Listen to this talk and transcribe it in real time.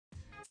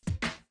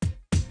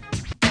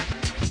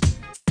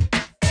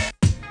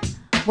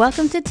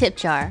Welcome to Tip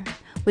Jar.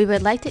 We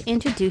would like to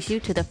introduce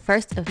you to the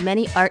first of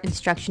many art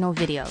instructional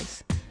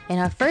videos. In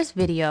our first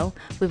video,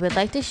 we would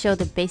like to show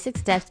the basic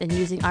steps in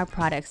using our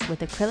products with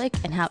acrylic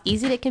and how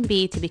easy it can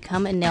be to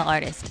become a nail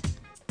artist.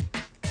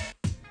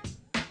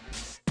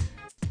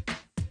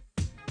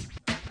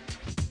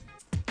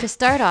 To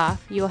start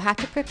off, you will have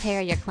to prepare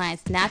your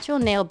client's natural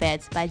nail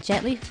beds by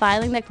gently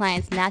filing the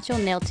client's natural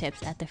nail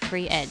tips at the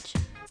free edge.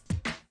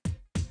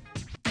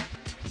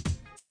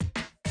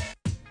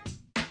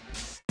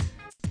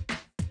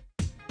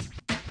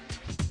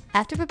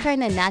 After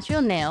preparing the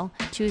natural nail,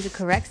 choose the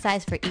correct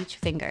size for each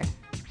finger.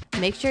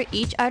 Make sure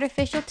each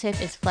artificial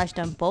tip is flushed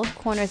on both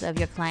corners of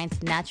your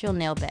client's natural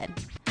nail bed.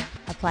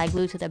 Apply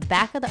glue to the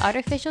back of the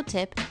artificial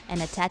tip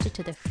and attach it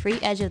to the free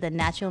edge of the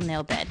natural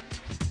nail bed.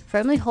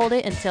 Firmly hold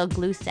it until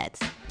glue sets.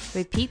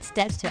 Repeat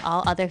steps to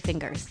all other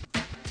fingers.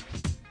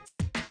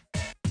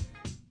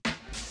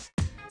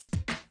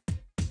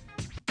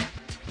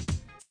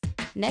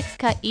 Next,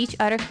 cut each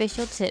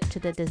artificial tip to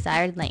the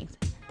desired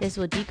length. This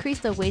will decrease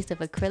the waste of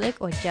acrylic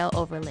or gel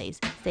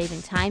overlays,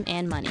 saving time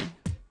and money.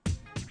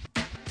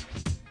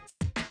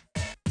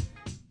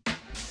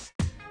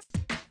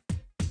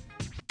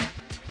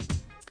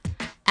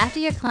 After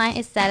your client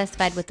is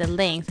satisfied with the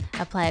length,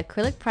 apply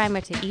acrylic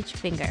primer to each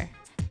finger.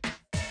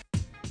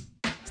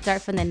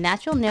 Start from the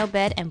natural nail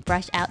bed and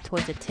brush out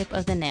towards the tip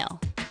of the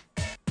nail.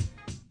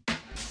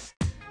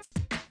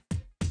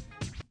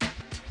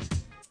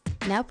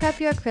 Now prep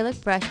your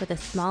acrylic brush with a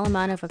small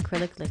amount of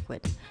acrylic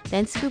liquid.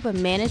 Then scoop a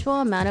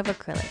manageable amount of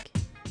acrylic.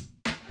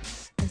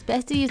 It's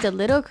best to use a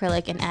little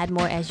acrylic and add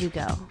more as you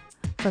go.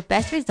 For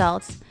best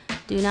results,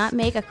 do not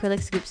make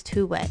acrylic scoops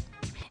too wet.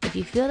 If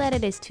you feel that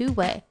it is too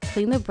wet,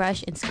 clean the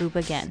brush and scoop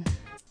again.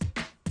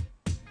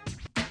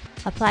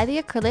 Apply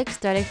the acrylic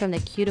starting from the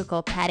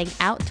cuticle, patting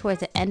out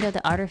towards the end of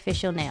the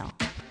artificial nail.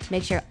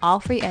 Make sure all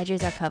free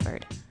edges are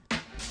covered.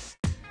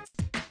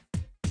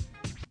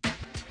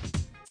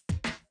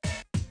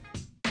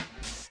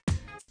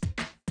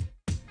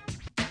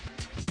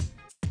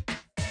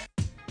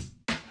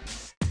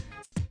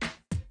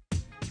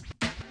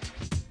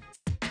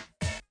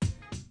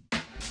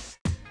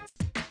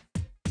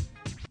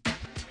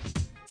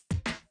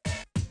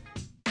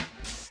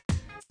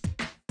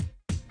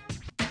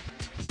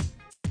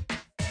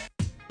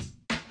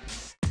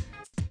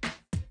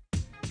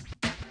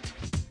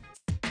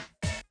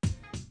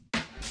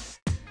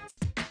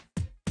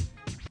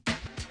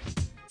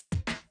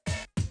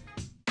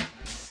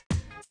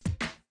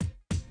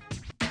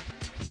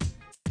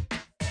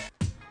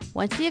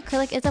 Once the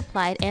acrylic is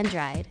applied and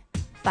dried,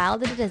 file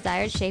the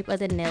desired shape of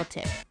the nail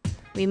tip.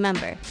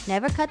 Remember,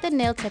 never cut the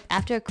nail tip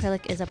after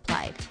acrylic is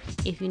applied.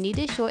 If you need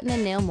to shorten the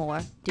nail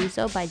more, do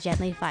so by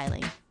gently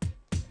filing.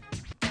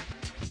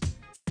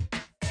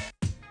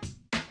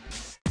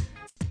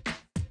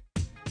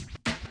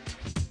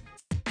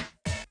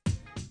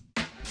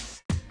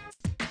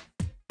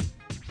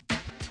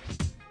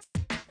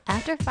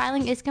 After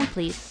filing is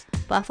complete,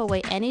 buff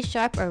away any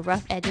sharp or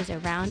rough edges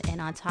around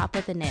and on top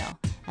of the nail,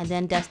 and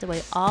then dust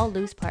away all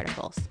loose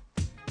particles.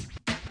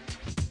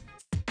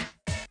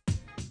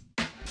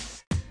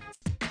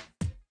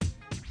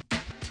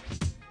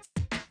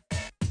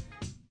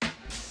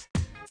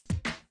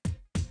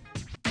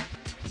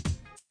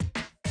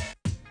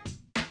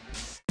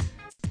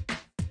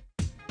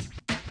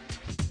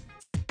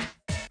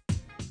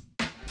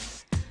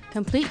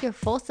 Complete your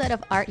full set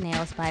of art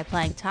nails by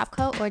applying top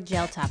coat or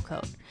gel top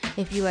coat.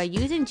 If you are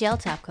using gel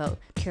top coat,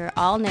 cure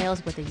all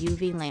nails with a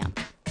UV lamp.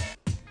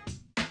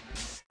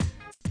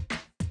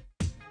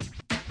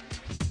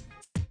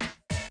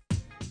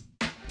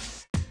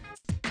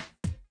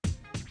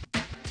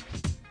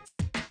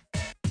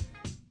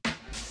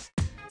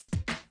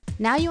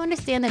 Now you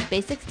understand the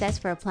basic steps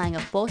for applying a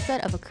full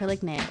set of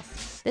acrylic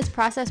nails. This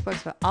process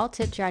works for all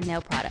Tip Jar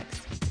nail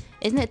products.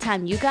 Isn't it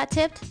time you got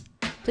tipped?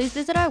 Please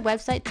visit our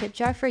website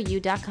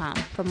tipjarforyou.com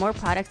for more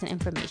products and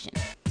information.